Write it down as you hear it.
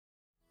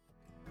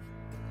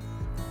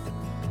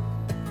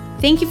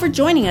Thank you for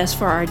joining us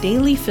for our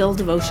Daily Fill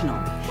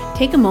devotional.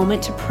 Take a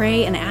moment to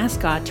pray and ask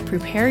God to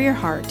prepare your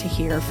heart to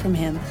hear from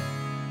Him.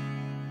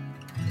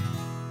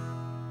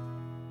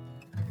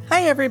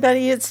 Hi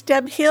everybody, it's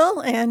Deb Hill,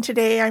 and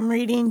today I'm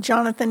reading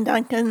Jonathan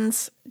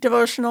Duncan's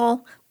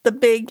devotional, The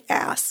Big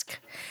Ask.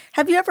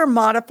 Have you ever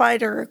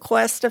modified a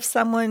request of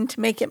someone to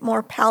make it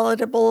more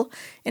palatable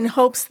in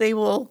hopes they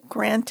will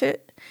grant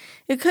it?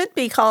 It could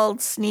be called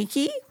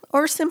sneaky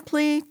or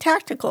simply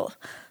tactical.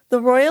 The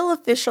royal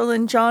official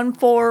in John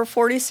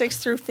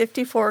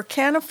 4:46-54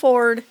 can't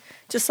afford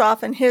to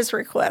soften his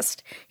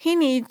request. He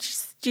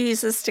needs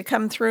Jesus to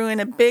come through in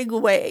a big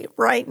way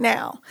right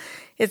now.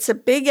 It's a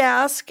big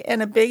ask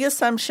and a big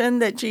assumption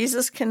that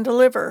Jesus can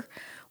deliver.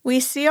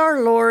 We see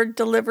our Lord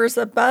delivers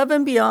above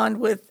and beyond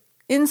with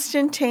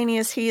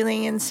instantaneous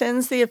healing and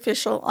sends the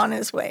official on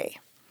his way.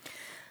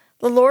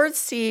 The Lord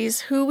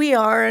sees who we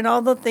are and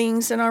all the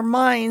things in our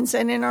minds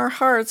and in our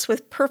hearts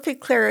with perfect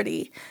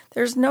clarity.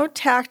 There's no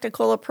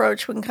tactical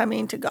approach when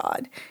coming to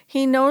God.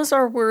 He knows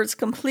our words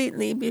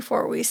completely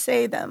before we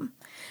say them.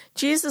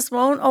 Jesus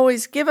won't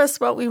always give us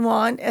what we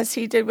want, as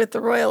he did with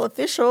the royal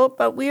official,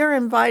 but we are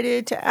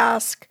invited to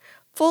ask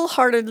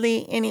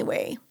full-heartedly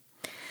anyway.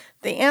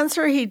 The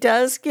answer he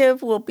does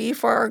give will be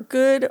for our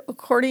good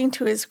according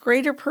to his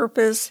greater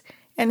purpose,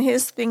 and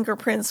his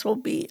fingerprints will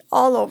be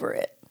all over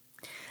it.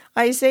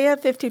 Isaiah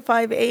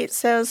 55:8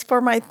 says, "For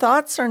my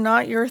thoughts are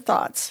not your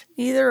thoughts,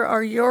 neither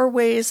are your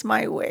ways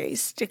my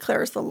ways,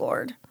 declares the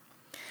Lord."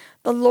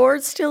 The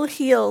Lord still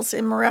heals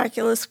in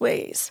miraculous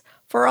ways.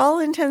 For all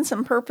intents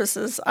and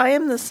purposes, I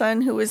am the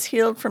son who was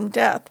healed from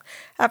death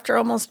after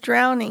almost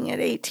drowning at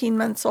 18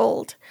 months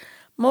old.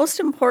 Most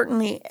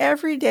importantly,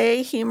 every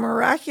day he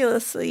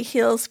miraculously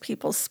heals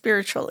people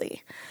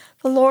spiritually.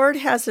 The Lord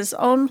has his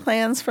own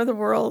plans for the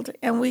world,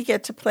 and we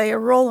get to play a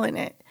role in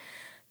it.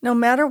 No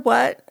matter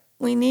what,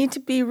 we need to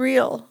be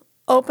real,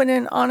 open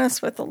and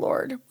honest with the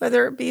Lord,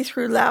 whether it be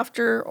through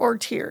laughter or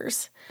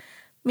tears.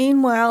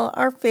 Meanwhile,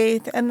 our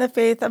faith and the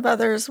faith of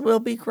others will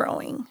be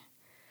growing.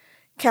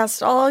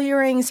 Cast all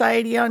your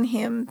anxiety on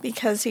him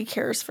because he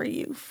cares for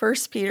you.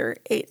 1 Peter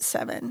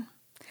 8:7.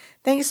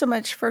 Thanks so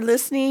much for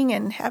listening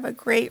and have a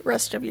great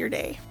rest of your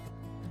day.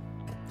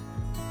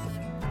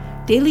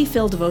 Daily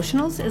Fill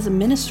Devotionals is a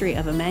ministry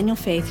of Emmanuel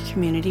Faith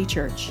Community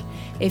Church.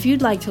 If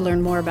you'd like to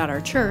learn more about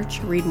our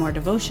church, read more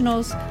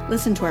devotionals,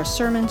 listen to our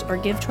sermons, or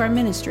give to our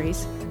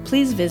ministries,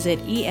 please visit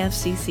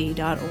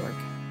efcc.org.